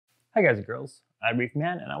Hi guys and girls, I'm Reef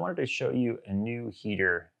Man, and I wanted to show you a new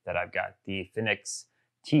heater that I've got, the Finnex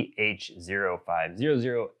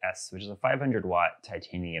TH0500S, which is a 500 watt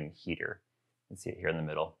titanium heater. You can see it here in the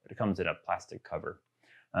middle, but it comes in a plastic cover.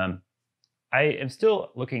 I am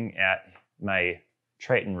still looking at my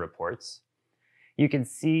Triton reports. You can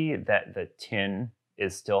see that the tin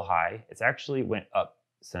is still high. It's actually went up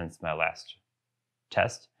since my last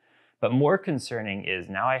test, but more concerning is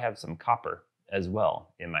now I have some copper as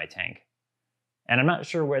well in my tank. And I'm not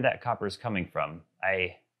sure where that copper is coming from.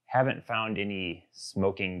 I haven't found any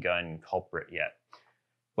smoking gun culprit yet.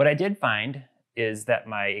 What I did find is that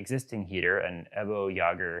my existing heater, an Eheim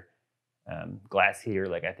Jager glass heater,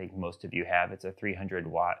 like I think most of you have, it's a 300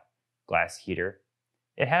 watt glass heater.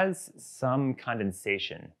 It has some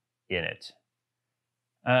condensation in it.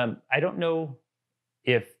 I don't know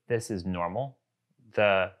if this is normal.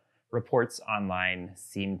 The reports online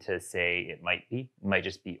seem to say it might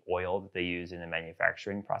just be oil that they use in the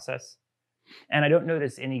manufacturing process. And I don't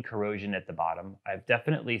notice any corrosion at the bottom. I've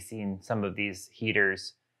definitely seen some of these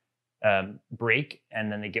heaters break and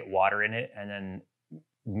then they get water in it and then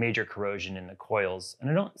major corrosion in the coils. And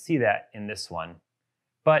I don't see that in this one.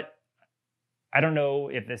 But I don't know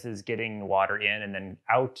if this is getting water in and then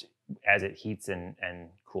out as it heats and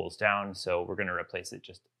cools down. So we're going to replace it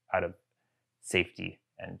just out of safety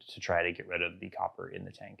and to try to get rid of the copper in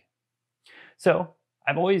the tank. So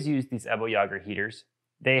I've always used these Eheim Jager heaters.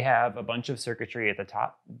 They have a bunch of circuitry at the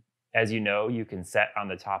top. As you know, you can set on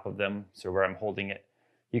the top of them. So where I'm holding it,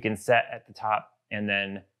 you can set at the top and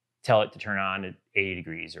then tell it to turn on at 80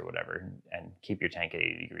 degrees or whatever and keep your tank at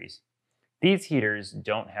 80 degrees. These heaters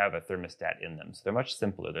don't have a thermostat in them, so they're much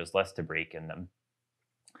simpler. There's less to break in them.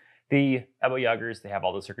 The Eheim Jagers, they have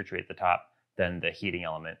all the circuitry at the top, then the heating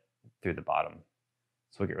element through the bottom.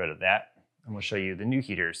 So we'll get rid of that, and we'll show you the new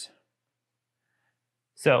heaters.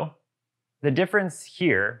 So the difference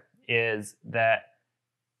here is that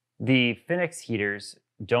the Finnex heaters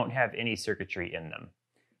don't have any circuitry in them.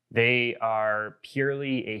 They are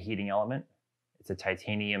purely a heating element. It's a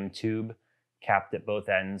titanium tube capped at both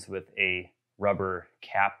ends with a rubber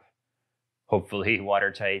cap, hopefully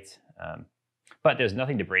watertight, but there's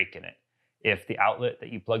nothing to break in it. If the outlet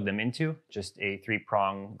that you plug them into, just a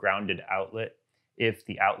 3-prong grounded outlet, if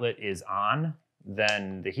the outlet is on,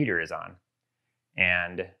 then the heater is on.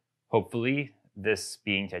 And hopefully this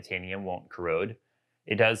being titanium won't corrode.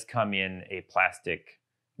 It does come in a plastic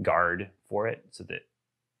guard for it so that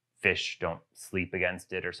fish don't sleep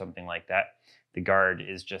against it or something like that. The guard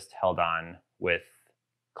is just held on with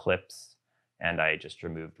clips, and I just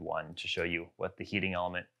removed one to show you what the heating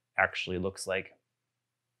element actually looks like.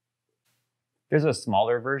 There's a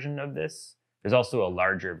smaller version of this. There's also a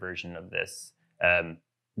larger version of this.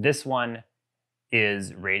 This one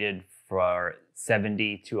is rated for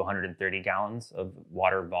 70 to 130 gallons of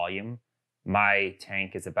water volume. My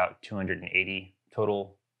tank is about 280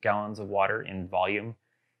 total gallons of water in volume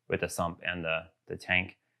with the sump and the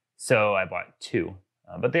tank. So I bought two,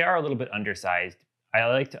 but they are a little bit undersized. I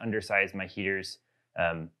like to undersize my heaters.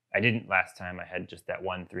 I didn't last time. I had just that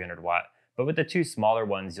one 300 watt, but with the two smaller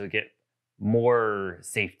ones, you'll get more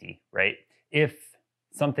safety, right? If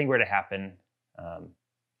something were to happen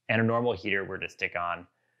and a normal heater were to stick on,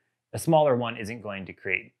 a smaller one isn't going to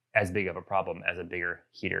create as big of a problem as a bigger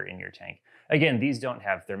heater in your tank. Again, these don't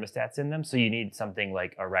have thermostats in them, so you need something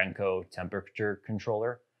like a Ranco temperature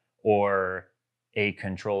controller or a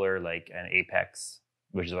controller like an Apex,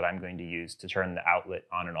 which is what I'm going to use to turn the outlet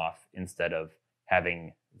on and off instead of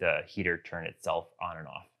having the heater turn itself on and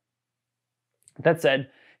off. That said,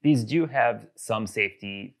 these do have some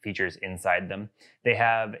safety features inside them. They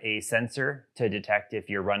have a sensor to detect if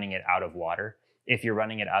you're running it out of water. If you're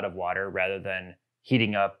running it out of water, rather than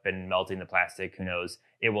heating up and melting the plastic, who knows,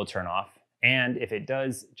 it will turn off. And if it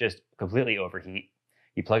does just completely overheat,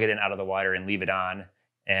 you plug it in out of the water and leave it on,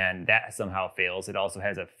 and that somehow fails, it also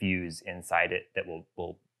has a fuse inside it that will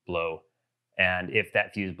blow. And if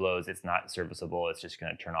that fuse blows, it's not serviceable. It's just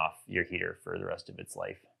going to turn off your heater for the rest of its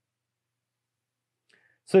life.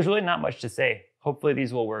 So there's really not much to say. Hopefully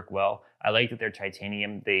these will work well. I like that they're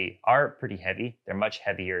titanium. They are pretty heavy. They're much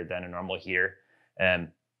heavier than a normal heater.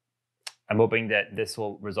 I'm hoping that this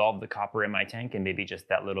will resolve the copper in my tank, and maybe just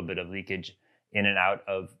that little bit of leakage in and out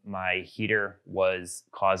of my heater was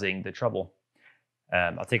causing the trouble.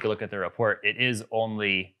 I'll take a look at the report. It is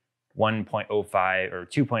only 1.05 or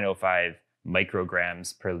 2.05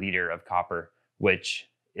 micrograms per liter of copper, which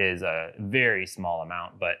is a very small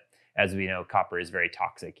amount, but as we know, copper is very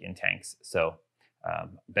toxic in tanks. So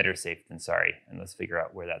better safe than sorry. And let's figure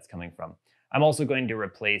out where that's coming from. I'm also going to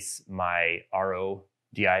replace my RO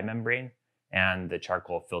DI membrane. and the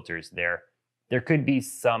charcoal filters there. There could be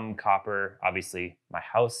some copper. Obviously, my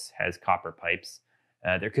house has copper pipes.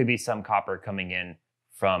 There could be some copper coming in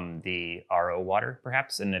from the RO water,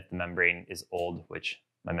 perhaps. And if the membrane is old, which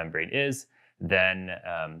my membrane is, then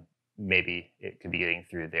maybe it could be getting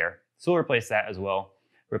through there. So we'll replace that as well.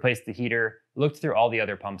 Replace the heater. Looked through all the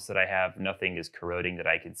other pumps that I have. Nothing is corroding that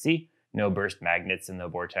I can see. No burst magnets in the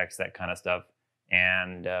vortex, that kind of stuff.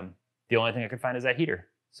 And the only thing I could find is that heater.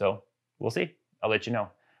 So we'll see. I'll let you know.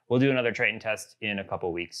 We'll do another Triton test in a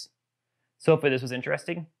couple weeks. So hopefully this was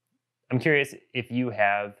interesting. I'm curious if you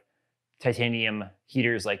have titanium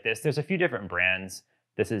heaters like this. There's a few different brands.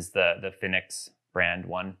 This is the Finnex brand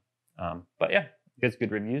one. But yeah, it's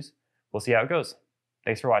good reviews. We'll see how it goes.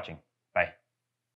 Thanks for watching.